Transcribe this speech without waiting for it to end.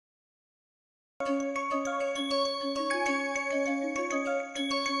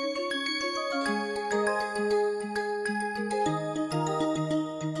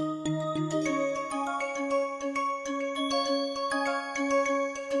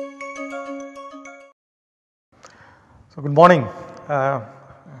So, good morning.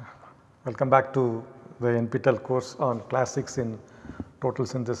 Welcome back to the NPTEL course on classics in total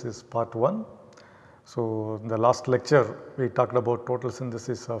synthesis part 1. So, in the last lecture we talked about total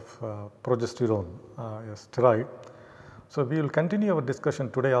synthesis of progesterone, a steroid. So, we will continue our discussion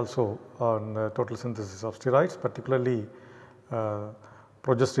today also on total synthesis of steroids, particularly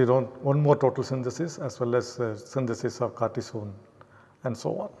progesterone, one more total synthesis as well as synthesis of cortisone and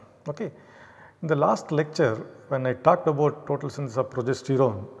so on. Okay. In the last lecture, when I talked about total synthesis of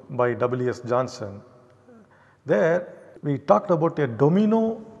progesterone by Johnson, there we talked about a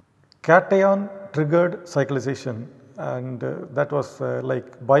domino cation triggered cyclization, and that was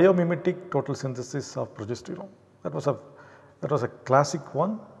like biomimetic total synthesis of progesterone. That was a classic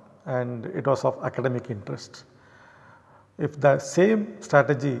one, and it was of academic interest. If the same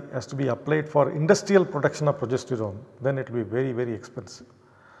strategy has to be applied for industrial production of progesterone, then it will be very expensive.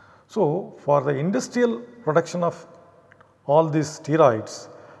 So, for the industrial production of all these steroids,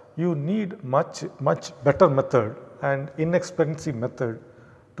 you need much better method and inexpensive method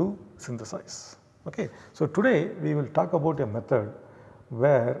to synthesize. Okay. So, today we will talk about a method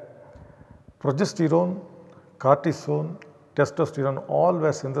where progesterone, cortisone, testosterone all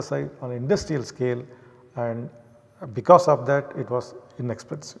were synthesized on industrial scale, and because of that it was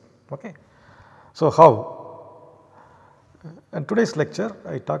inexpensive. Okay. So, how? In today's lecture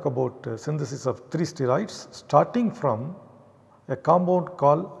I talk about synthesis of 3 steroids starting from a compound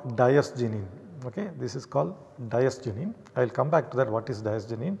called Diosgenin. Okay. This is called Diosgenin. I will come back to that, what is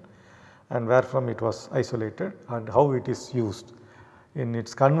Diosgenin and where from it was isolated and how it is used in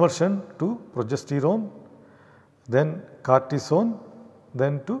its conversion to progesterone, then cortisone,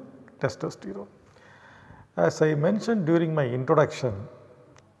 then to testosterone. As I mentioned during my introduction,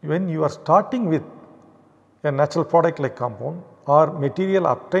 when you are starting with a natural product like compound or material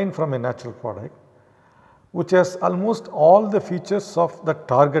obtained from a natural product which has almost all the features of the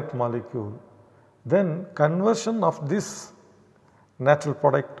target molecule, then conversion of this natural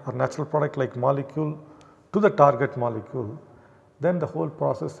product or natural product like molecule to the target molecule, then the whole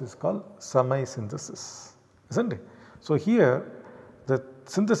process is called semi-synthesis, isn't it? So, here the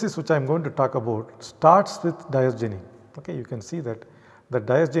synthesis which I am going to talk about starts with Diosgenin. Okay, you can see that the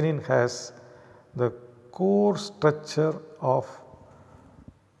Diosgenin has the core structure of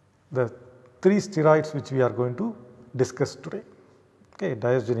the 3 steroids which we are going to discuss today. Okay,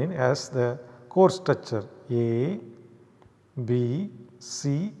 Diosgenin has the core structure A, B,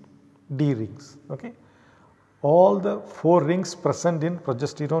 C, D rings. Okay. All the 4 rings present in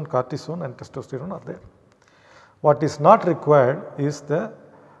progesterone, cortisone and testosterone are there. What is not required is the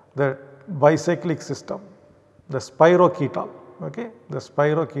bicyclic system, the spiroketal. Okay. The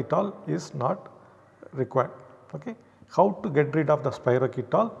spiroketal is not required. Okay. How to get rid of the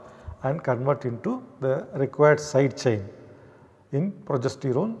spiroketal and convert into the required side chain in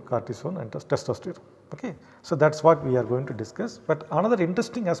progesterone, cortisone and testosterone. Okay. So, that is what we are going to discuss, but another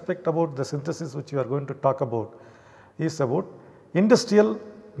interesting aspect about the synthesis which we are going to talk about is about industrial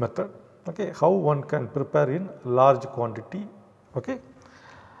method. Okay. How one can prepare in large quantity. Okay.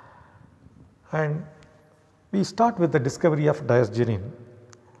 And we start with the discovery of Diosgenin.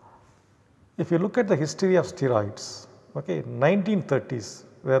 If you look at the history of steroids, okay, 1930s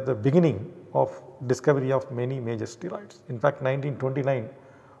were the beginning of discovery of many major steroids. In fact, 1929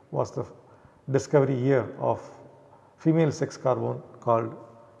 was the discovery year of female sex hormone called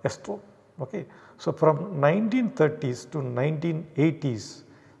estrone. Okay. So, from 1930s to 1980s,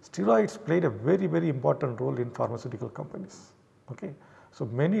 steroids played a very important role in pharmaceutical companies. Okay. So,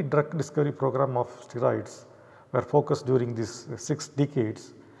 many drug discovery program of steroids were focused during these 6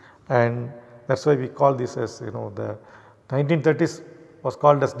 decades, and that is why we call this as the 1930s was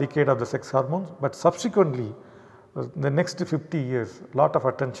called as decade of the sex hormones, but subsequently the next 50 years lot of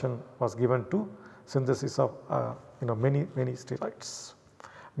attention was given to synthesis of many steroids.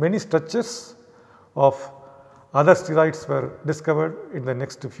 Many structures of other steroids were discovered in the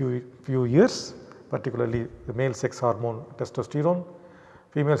next few years, particularly the male sex hormone testosterone.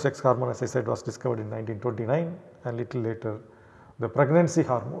 Female sex hormone, as I said, was discovered in 1929, and little later the pregnancy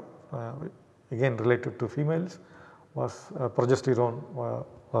hormone again related to females was progesterone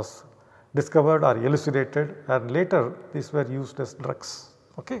was discovered or elucidated, and later these were used as drugs.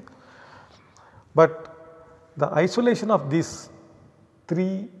 Okay. But the isolation of these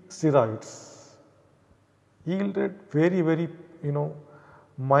 3 steroids yielded very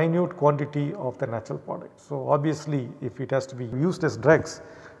minute quantity of the natural product. So, obviously if it has to be used as drugs,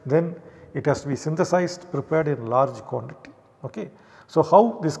 then it has to be synthesized, prepared in large quantity. Okay. So,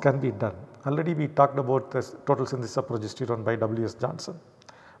 how this can be done? Already we talked about this total synthesis of progesterone by Johnson.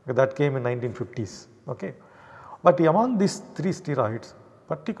 That came in 1950s. Okay. But among these 3 steroids,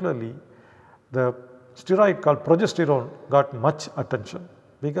 particularly the steroid called progesterone got much attention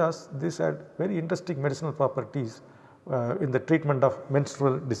because this had very interesting medicinal properties in the treatment of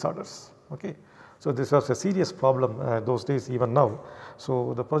menstrual disorders. Okay. So, this was a serious problem those days, even now.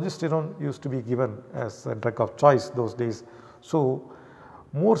 So, the progesterone used to be given as a drug of choice those days. So,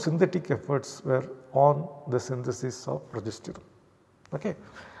 more synthetic efforts were on the synthesis of progesterone. Okay.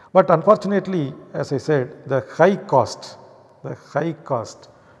 But unfortunately, as I said, the high cost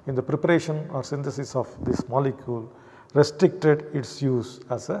in the preparation or synthesis of this molecule restricted its use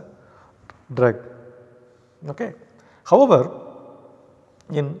as a drug. Okay. However,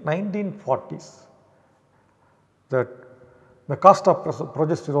 in 1940s, that the cost of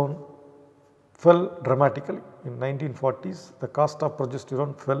progesterone fell dramatically. In 1940s, the cost of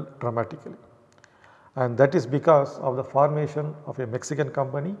progesterone fell dramatically, and that is because of the formation of a Mexican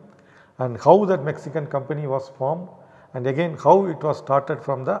company and how that Mexican company was formed, and again how it was started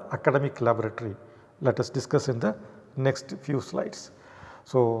from the academic laboratory. Let us discuss in the next few slides.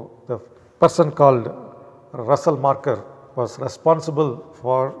 So, the person called Russell Marker was responsible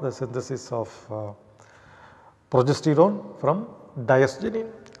for the synthesis of progesterone from Diosgenin.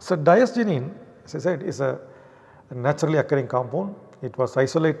 So, Diosgenin, as I said, is a naturally occurring compound. It was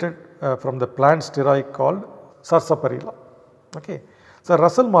isolated from the plant steroid called sarsaparilla. Okay. So,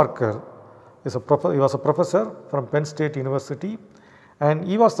 Russell Marker is he was a professor from Penn State University, and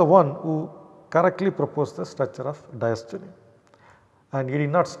he was the one who correctly proposed the structure of Diosgenin, and he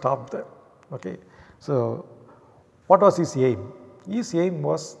did not stop there. Okay. So, what was his aim? His aim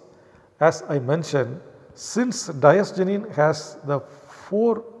was, as I mentioned, since Diosgenin has the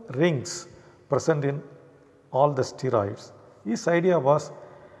 4 rings present in all the steroids, his idea was,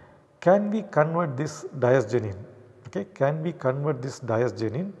 can we convert this Diosgenin, okay, can we convert this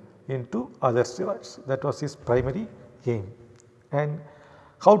Diosgenin into other steroids? That was his primary aim. And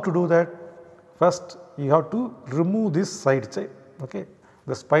how to do that? First, you have to remove this side chain, okay,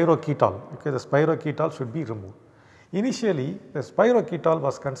 the spiroketal, okay, the spiroketal should be removed. Initially, the spiroketal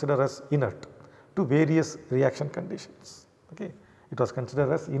was considered as inert to various reaction conditions. Okay. It was considered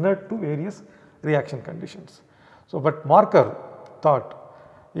as inert to various reaction conditions. So, but Marker thought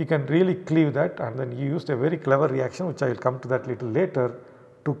he can really cleave that, and then he used a very clever reaction, which I will come to that little later,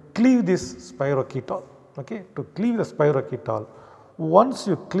 to cleave this spiroketal. Okay. To cleave the spiroketal, once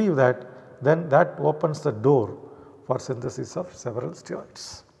you cleave that, then that opens the door for synthesis of several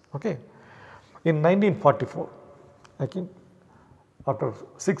steroids. Okay. In 1944, I think after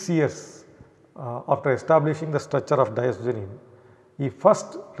 6 years after establishing the structure of Diosgenin, he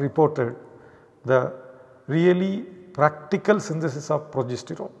first reported the really practical synthesis of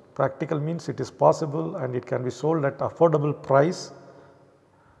progesterone. Practical means it is possible and it can be sold at affordable price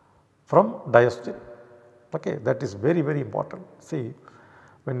from Diosgenin. Okay, that is very, very important. See,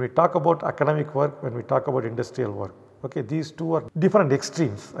 when we talk about academic work, when we talk about industrial work, okay, these two are different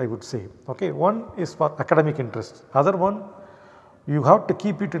extremes, I would say. Okay, one is for academic interest, other one you have to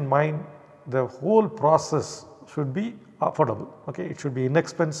keep it in mind, the whole process should be affordable. Okay, it should be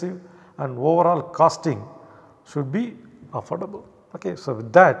inexpensive and overall costing should be affordable. Okay, so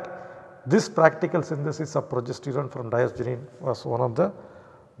with that, this practical synthesis of progesterone from Diosgenin was one of the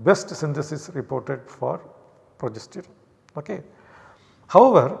best synthesis reported for progesterone. Okay.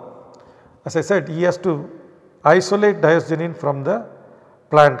 However, as I said, he has to isolate Diosgenin from the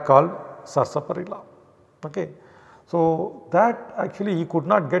plant called sarsaparilla. Okay. So, that actually he could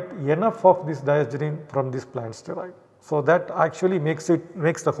not get enough of this Diosgenin from this plant steroid. So, that actually makes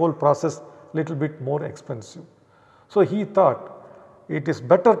the whole process little bit more expensive. So, he thought it is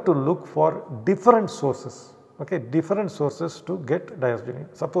better to look for different sources, okay, different sources to get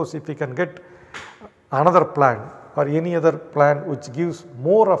Diosgenin. Suppose if we can get another plant or any other plant which gives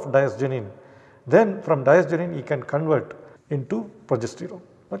more of Diosgenin, then from Diosgenin he can convert into progesterone.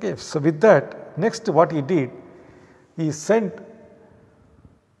 Okay. So, with that, next what he did, he sent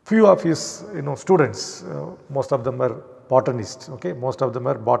few of his students, most of them are botanists, okay, most of them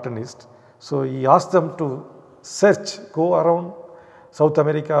are botanists. So, he asked them to go around South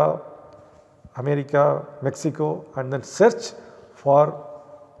America, Mexico, and then search for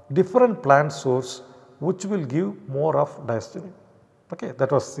different plant source which will give more of Diosgenin. Okay, that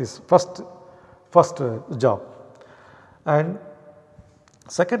was his first job. And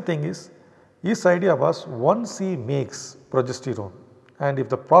second thing is, his idea was once he makes progesterone and if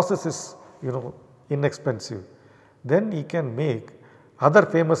the process is inexpensive, then he can make other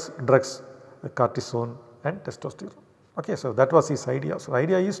famous drugs like cortisone and testosterone. Okay, so that was his idea. So,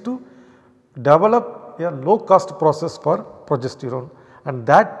 idea is to develop a low cost process for progesterone, and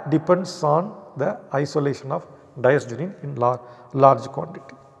that depends on the isolation of Diosgenin in large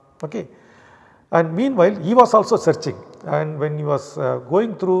quantity. Okay. And meanwhile, he was also searching, and when he was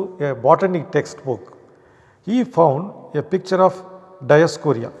going through a botany textbook, he found a picture of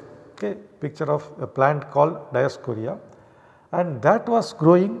Dioscorea, okay, picture of a plant called Dioscorea, and that was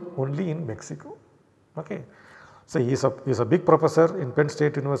growing only in Mexico. Okay. So, he is a big professor in Penn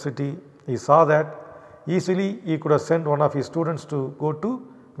State University. He saw that easily he could have sent one of his students to go to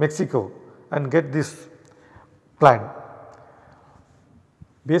Mexico and get this plant.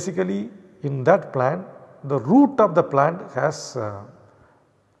 Basically, in that plant, the root of the plant has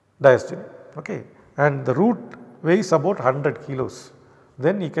Diosgenin, okay, and the root weighs about 100 kilos.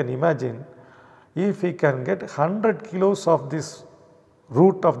 Then you can imagine if he can get 100 kilos of this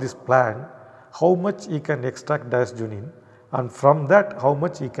root of this plant, how much he can extract Diosgenin, and from that how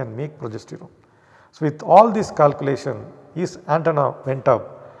much he can make progesterone. So, with all this calculation, his antenna went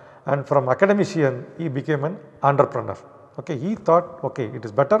up, and from academician he became an entrepreneur. Okay, he thought, okay, it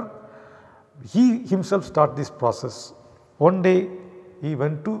is better. He himself start this process. One day he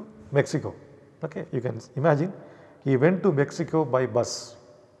went to Mexico. Okay, you can imagine he went to Mexico by bus.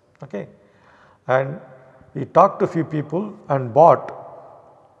 Okay, and he talked to few people and bought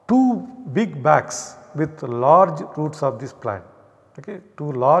 2 big bags with large roots of this plant. Okay,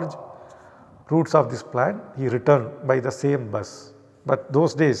 2 large roots of this plant. He returned by the same bus. But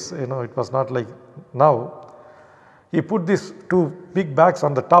those days, it was not like now. He put these 2 big bags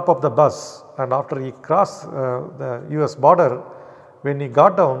on the top of the bus, and after he crossed the US border, when he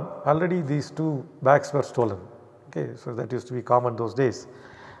got down, already these 2 bags were stolen. Okay, so that used to be common those days.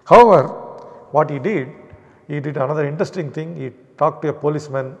 However, what he did another interesting thing. He talked to a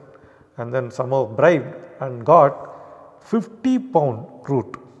policeman and then somehow bribed and got 50-pound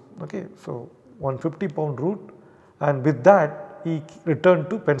root. Okay, so 150-pound root, and with that he returned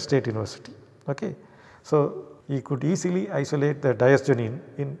to Penn State University. Okay, so he could easily isolate the Diosgenin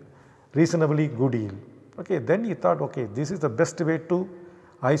in reasonably good yield. Okay, then he thought, okay, this is the best way to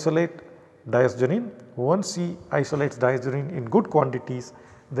isolate Diosgenin. Once he isolates Diosgenin in good quantities,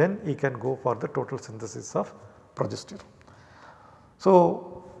 then he can go for the total synthesis of progesterone.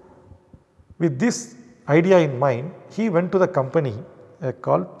 So, with this idea in mind, he went to the company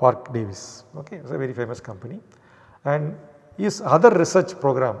called Park Davis. Okay, it is a very famous company, and his other research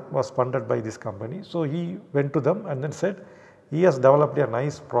program was funded by this company. So, he went to them and then said he has developed a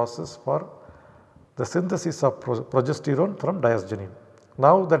nice process for the synthesis of progesterone from Diosgenin.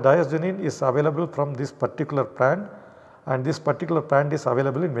 Now, the Diosgenin is available from this particular plant, and this particular plant is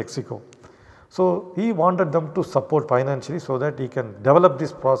available in Mexico. So, he wanted them to support financially so that he can develop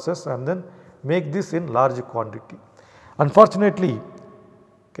this process and then make this in large quantity. Unfortunately,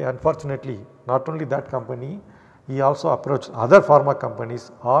 not only that company, he also approached other pharma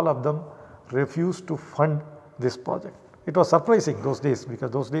companies. All of them refused to fund this project. It was surprising those days,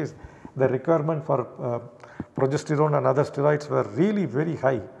 because those days the requirement for progesterone and other steroids were really very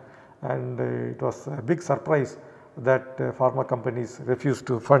high, and it was a big surprise that pharma companies refused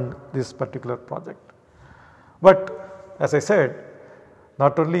to fund this particular project. But as I said,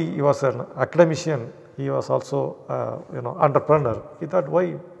 not only he was an academician, he was also entrepreneur. He thought,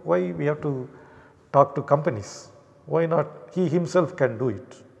 why we have to talk to companies? Why not he himself can do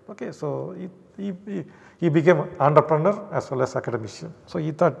it? Okay, so he became entrepreneur as well as academician. So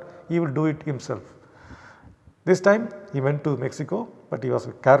he thought he will do it himself. This time he went to Mexico, but he was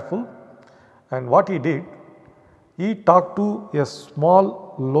careful, and what he did, he talked to a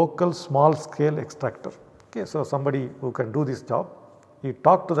small local small scale extractor. Okay, so somebody who can do this job. He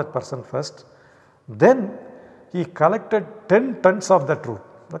talked to that person first, then he collected 10 tons of that root.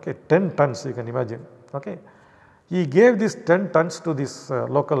 Okay, 10 tons, you can imagine. Okay, he gave these 10 tons to this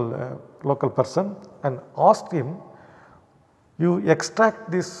local person and asked him, you extract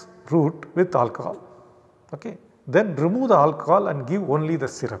this root with alcohol. Okay, then remove the alcohol and give only the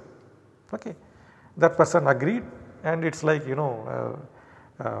syrup. Okay, that person agreed, and it is like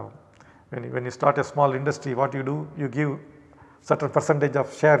when you start a small industry, what you do, you give certain percentage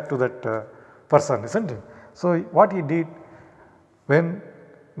of share to that person, isn't it? So, what he did, when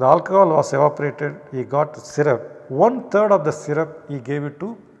the alcohol was evaporated, he got syrup, 1/3 of the syrup he gave it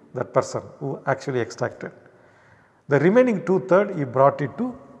to that person who actually extracted. The remaining 2/3 he brought it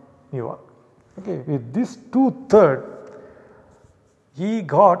to New York. Okay, with this 2/3 he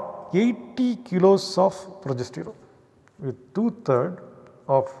got 80 kilos of progesterone. With 2/3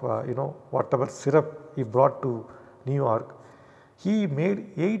 of whatever syrup he brought to New York, he made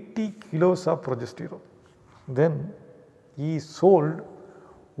 80 kilos of progesterone. Then he sold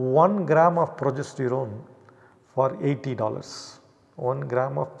 1 gram of progesterone for $80. 1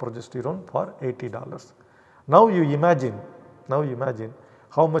 gram of progesterone for $80. Now you imagine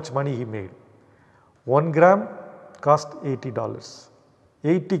how much money he made. 1 gram cost $80.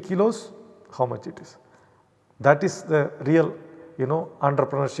 80 kilos, how much it is? That is the real,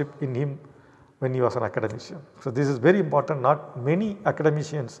 entrepreneurship in him when he was an academician. So this is very important. Not many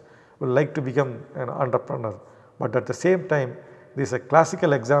academicians would like to become an entrepreneur, but at the same time, this is a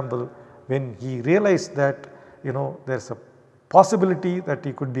classical example when he realized that, there is a possibility that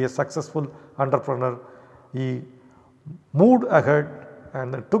he could be a successful entrepreneur. He moved ahead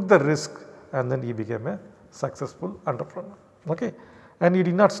and then took the risk, and then he became a successful entrepreneur. Okay, and he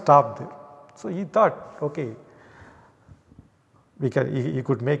did not stop there. So he thought, okay, he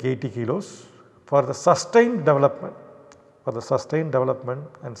could make 80 kilos for the sustained development,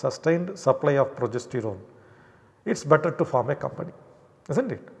 and sustained supply of progesterone. It's better to form a company,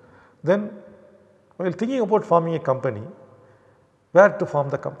 isn't it? Then, while thinking about forming a company, where to form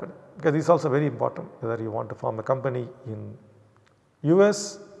the company? Because this is also very important, whether you want to form a company in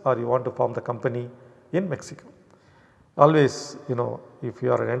US or you want to form the company in Mexico. Always, if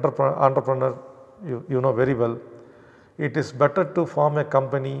you are an entrepreneur, you know very well, it is better to form a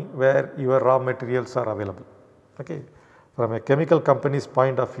company where your raw materials are available. Okay. From a chemical company's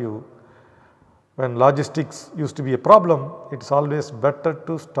point of view, when logistics used to be a problem, it is always better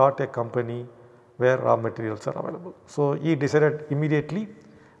to start a company where raw materials are available. So he decided immediately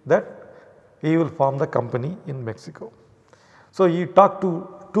that he will form the company in Mexico. So he talked to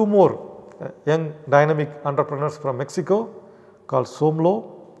two more young dynamic entrepreneurs from Mexico called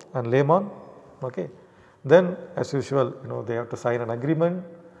Somlo and Lehman. Okay. Then as usual, they have to sign an agreement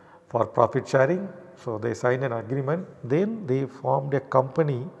for profit sharing. So they signed an agreement. Then they formed a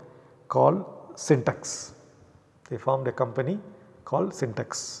company called Syntax.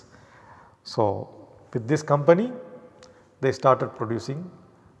 So with this company, they started producing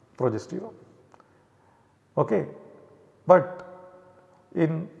progesterone. Okay. But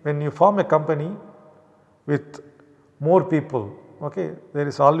when you form a company with more people, okay, there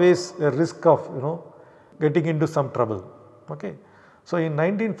is always a risk of getting into some trouble. Okay. So in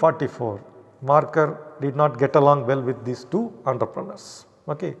 1944, Marker did not get along well with these two entrepreneurs.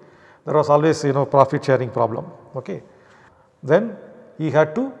 Okay. There was always profit sharing problem. Okay. Then he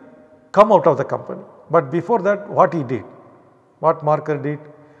had to come out of the company. But before that, what Marker did,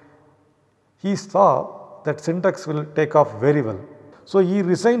 he saw that Syntax will take off very well. So he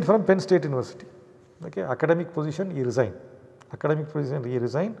resigned from Penn State University. Okay. Academic position he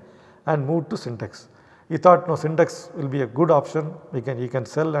resigned and moved to Syntax. He thought, no, Syntax will be a good option. He can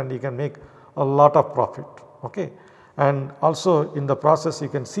sell and he can make a lot of profit. Okay. And also in the process, you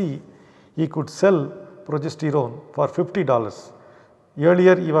can see he could sell progesterone for $50.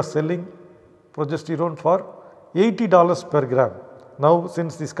 Earlier he was selling progesterone for $80 per gram. Now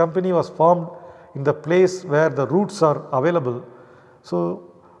since this company was formed in the place where the roots are available,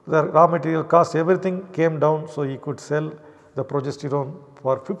 so the raw material cost, everything came down, so he could sell the progesterone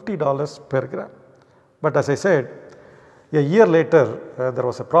for $50 per gram. But as I said, a year later there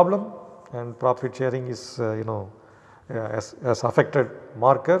was a problem, and profit sharing is has affected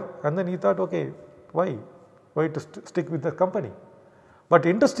Marker, and then he thought, okay, why to stick with the company? But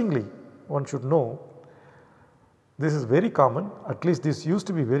interestingly, one should know, this is very common, at least this used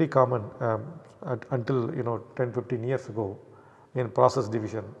to be very common until 10-15 years ago in process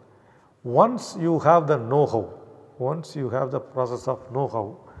division. Once you have the know-how, once you have the process of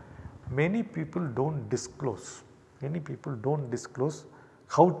know-how, many people don't disclose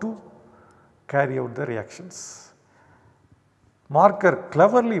how to carry out the reactions. Marker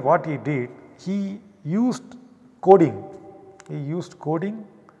cleverly, what he did, he used coding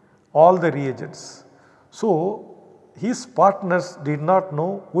all the reagents. So his partners did not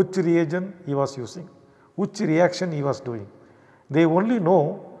know which reagent he was using, which reaction he was doing. They only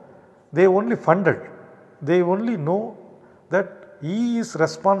know that he is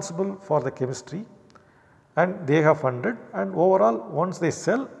responsible for the chemistry and they have funded, and overall once they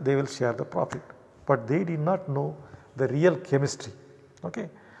sell they will share the profit, but they did not know the real chemistry. Okay.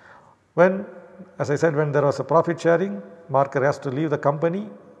 As I said, when there was a profit sharing, Marker has to leave the company.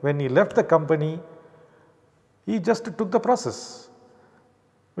 When he left the company, he just took the process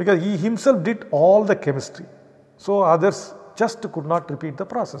because he himself did all the chemistry. So others just could not repeat the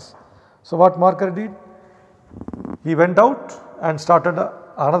process. So what Marker did, he went out and started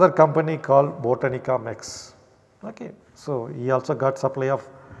another company called Botanica Mex. Okay. So he also got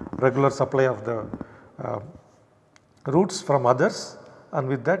regular supply of the roots from others, and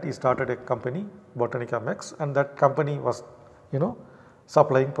with that he started a company, Botanica Mex, and that company was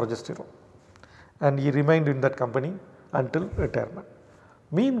supplying progesterone, and he remained in that company until retirement.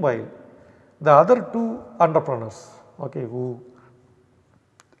 Meanwhile, The other two entrepreneurs, okay, who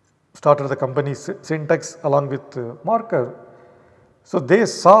started the company Syntex along with Marker, so they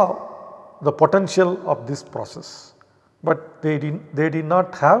saw the potential of this process, but they did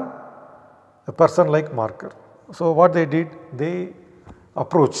not have a person like Marker. So what they did, they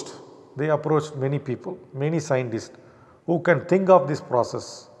approached many people, many scientists who can think of this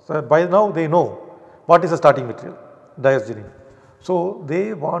process. So by now they know what is the starting material, Diosgenin. So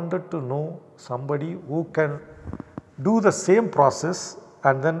they wanted to know somebody who can do the same process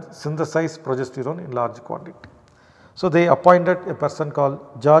and then synthesize progesterone in large quantity. So they appointed a person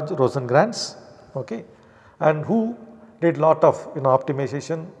called George Rosenkrantz, okay, and who did lot of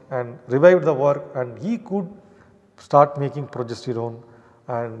optimization and revived the work, and he could start making progesterone,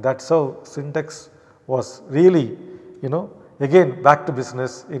 and that's how Syntex was really again back to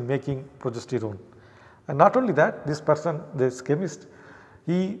business in making progesterone. And not only that, this person, this chemist,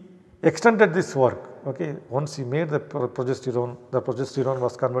 he extended this work. Okay, once he made the progesterone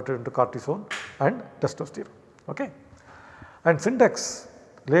was converted into cortisone and testosterone. Okay, and Syntex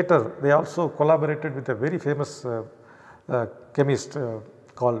later they also collaborated with a very famous chemist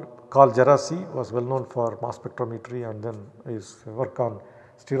called Carl Gerasi, was well known for mass spectrometry, and then his work on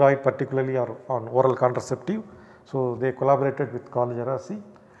steroid, particularly or on oral contraceptive. So they collaborated with Carl Gerasi,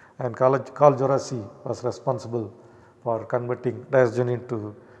 and Carl Gerasi was responsible for converting Diosgenin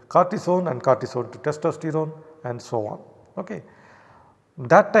to cortisone and cortisone to testosterone and so on. Okay.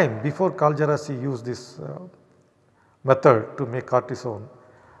 That time, before Carl Gerasi used this method to make cortisone,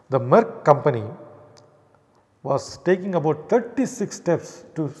 the Merck company was taking about 36 steps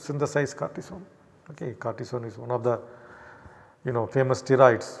to synthesize cortisone. Okay, cortisone is one of the famous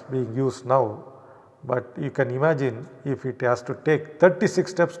steroids being used now, but you can imagine if it has to take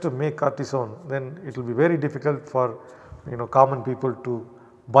 36 steps to make cortisone, then it will be very difficult for common people to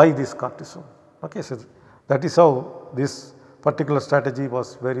buy this cortisone. Okay, so that is how this particular strategy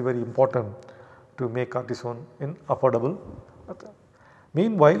was very important to make cortisone in affordable method.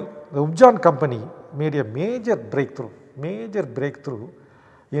 Meanwhile, the Upjohn company made a major breakthrough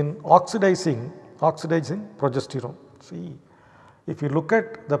in oxidizing progesterone. See, if you look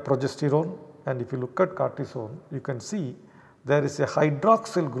at the progesterone and if you look at cortisone, you can see there is a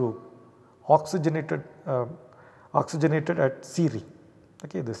hydroxyl group oxygenated at C ring.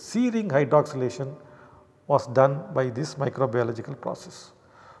 Okay, the C ring hydroxylation was done by this microbiological process.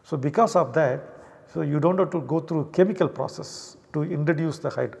 So because of that, so you do not have to go through chemical process to introduce the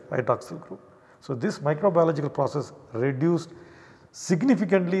hydroxyl group. So this microbiological process reduced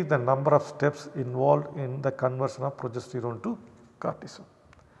significantly the number of steps involved in the conversion of progesterone to cortisone.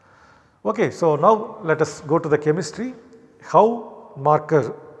 Okay, so now let us go to the chemistry, how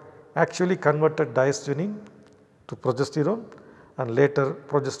Marker actually converted Diosgenin to progesterone and later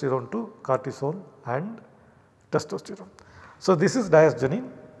progesterone to cortisone and testosterone. So this is Diosgenin,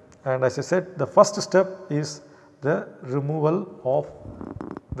 and as I said, the first step is the removal of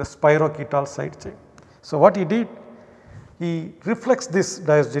the spiroketal side chain. So what he did, he reflects this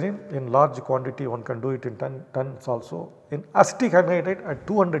Diosgenin in large quantity, one can do it in tons also, in acetic anhydride at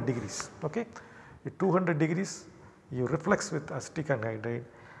 200 degrees. Okay, at 200 degrees you reflex with acetic anhydride,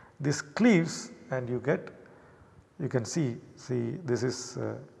 this cleaves and you get, you can see this is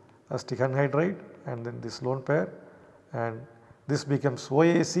acetic anhydride and then this lone pair, and this becomes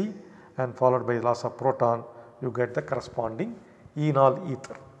OAC and followed by loss of proton, you get the corresponding enol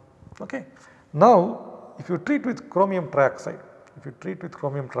ether. Okay. Now if you treat with chromium trioxide,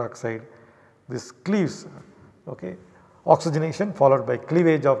 this cleaves, okay, oxygenation followed by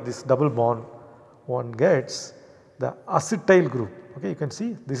cleavage of this double bond, one gets the acetyl group. Okay, you can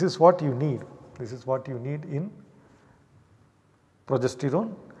see this is what you need, in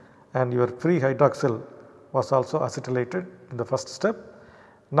progesterone, and your free hydroxyl was also acetylated in the first step.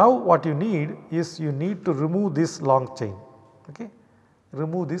 Now what you need is you need to remove this long chain. Okay,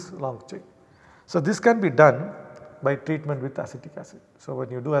 remove this long chain. So this can be done by treatment with acetic acid. So when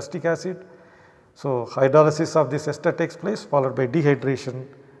you do acetic acid, so hydrolysis of this ester takes place followed by dehydration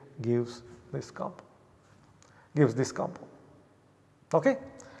gives this compound. Okay.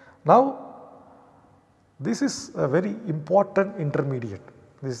 Now this is a very important intermediate.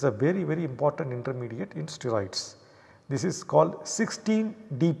 This is a very important intermediate in steroids. This is called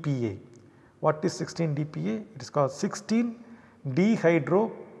 16-DPA. What is 16-DPA? It is called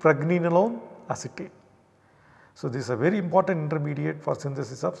 16-dehydropregnenolone acetate. So this is a very important intermediate for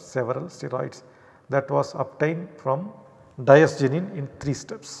synthesis of several steroids that was obtained from Diosgenin in 3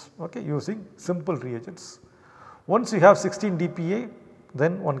 steps, okay, using simple reagents. Once you have 16-DPA,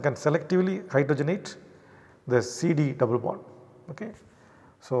 then one can selectively hydrogenate the CD double bond. Okay.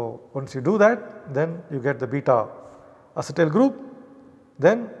 So, once you do that, then you get the beta acetyl group,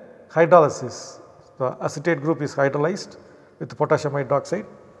 then hydrolysis. The acetate group is hydrolyzed with potassium hydroxide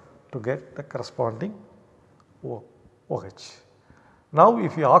to get the corresponding OH. Now,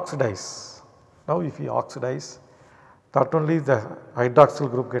 if you oxidize, not only the hydroxyl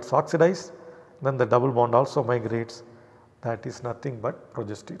group gets oxidized, then the double bond also migrates, that is nothing but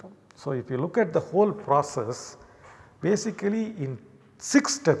progesterone. So, if you look at the whole process, basically in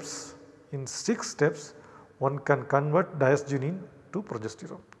 6 steps, one can convert diosgenin to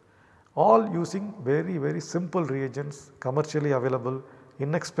progesterone, all using very simple reagents, commercially available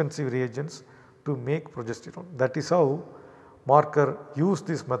inexpensive reagents to make progesterone. That is how Marker used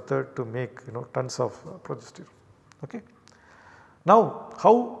this method to make tons of progesterone. Okay. Now,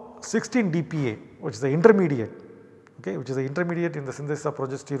 how 16 DPA, which is the intermediate, which is the intermediate in the synthesis of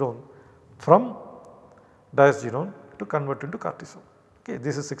progesterone from diosgenone to convert into cortisone. Okay,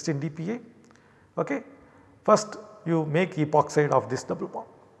 this is 16 DPA. Okay. First you make epoxide of this double bond,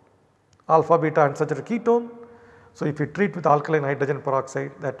 alpha beta unsaturated ketone. So, if you treat with alkaline hydrogen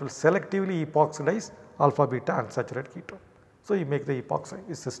peroxide, that will selectively epoxidize alpha beta unsaturated ketone. So, you make the epoxide,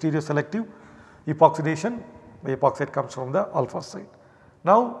 it is a stereoselective epoxidation, the epoxide comes from the alpha side.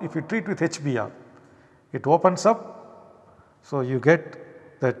 Now, if you treat with HBr, it opens up, so you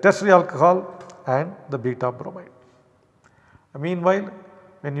get the tertiary alcohol and the beta bromide. Meanwhile,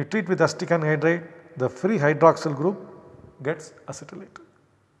 when you treat with acetic anhydride, the free hydroxyl group gets acetylated.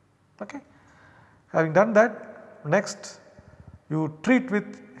 Okay. Having done that, next you treat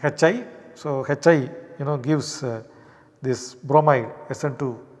with HI. So, HI gives this bromide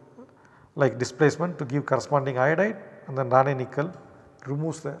SN2 like displacement to give corresponding iodide, and then Raney nickel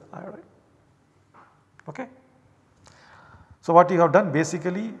removes the iodide. Okay. So, what you have done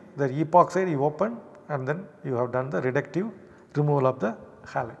basically, the epoxide you open and then you have done the reductive removal of the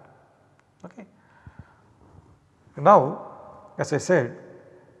halide. Okay. Now, as I said,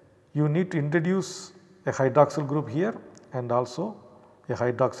 you need to introduce a hydroxyl group here and also a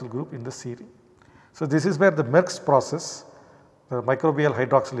hydroxyl group in the C ring. So, this is where the Merck's process, the microbial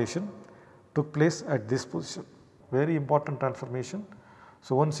hydroxylation took place at this position, very important transformation.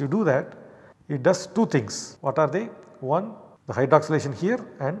 So, once you do that, it does 2 things. What are they? One, the hydroxylation here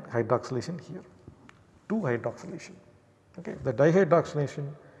and hydroxylation here, 2 hydroxylation. Okay. The dihydroxylation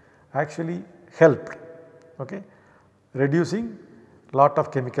actually helped reducing lot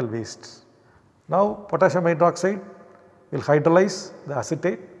of chemical wastes. Now, potassium hydroxide will hydrolyze the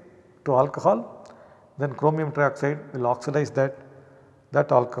acetate to alcohol, then chromium trioxide will oxidize that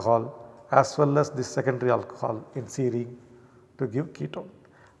alcohol as well as this secondary alcohol in C ring to give ketone,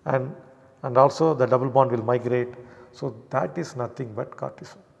 and also the double bond will migrate. So, that is nothing but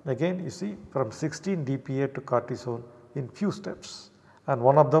cortisone. Again you see, from 16 DPA to cortisone in few steps, and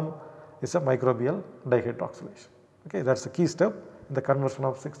one of them is a microbial dihydroxylation. Okay, that is the key step in the conversion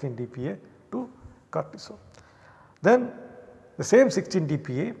of 16 DPA to cortisone. Then the same 16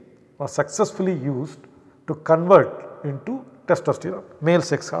 DPA was successfully used to convert into testosterone, male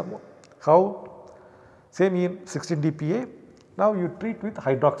sex hormone. How? Same in 16 DPA, now you treat with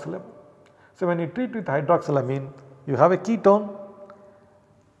hydroxylamine. So, when you treat with hydroxylamine, you have a ketone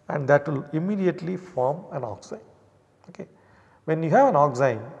and that will immediately form an oxime. Okay. When you have an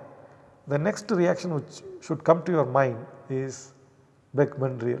oxime, the next reaction which should come to your mind is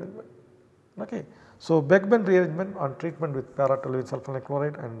Beckmann rearrangement. Okay. So, Beckmann rearrangement on treatment with para-toluene sulfonate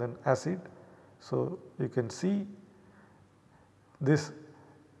chloride and then acid. So, you can see this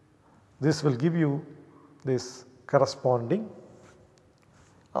will give you this corresponding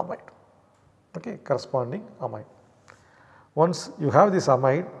amide. Okay, corresponding amide. Once you have this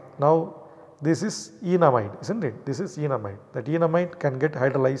amide, now this is enamide, is not it? This is enamide. That enamide can get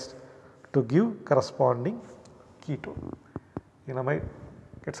hydrolyzed to give corresponding ketone. Enamide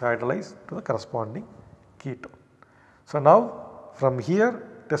gets hydrolyzed to the corresponding ketone. So, now from here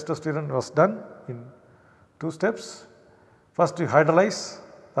testosterone was done in 2 steps. First you hydrolyze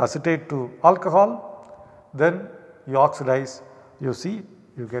the acetate to alcohol, then you oxidize, you see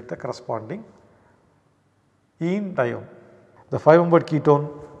you get the corresponding enedione, the 5-membered ketone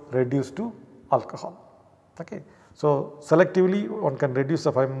reduced to alcohol. Okay. So, selectively one can reduce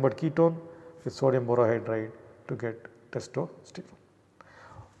the 5-membered ketone with sodium borohydride to get testosterone.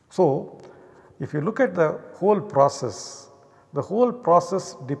 So, if you look at the whole process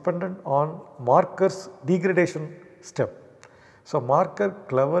dependent on Marker's degradation step. So, Marker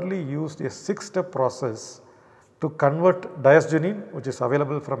cleverly used a 6-step process to convert diosgenin, which is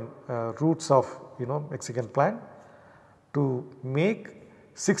available from roots of Mexican plant, to make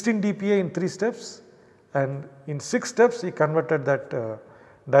 16 DPA in 3 steps, and in 6 steps he converted that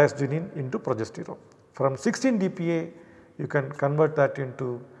Diosgenin into progesterone. From 16 dPa you can convert that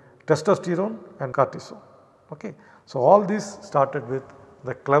into testosterone and cortisone. Okay. So, all this started with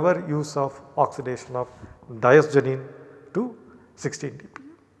the clever use of oxidation of Diosgenin to 16 dPa.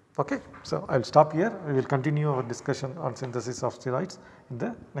 Okay. So, I will stop here. We will continue our discussion on synthesis of steroids in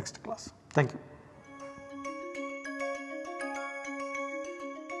the next class. Thank you.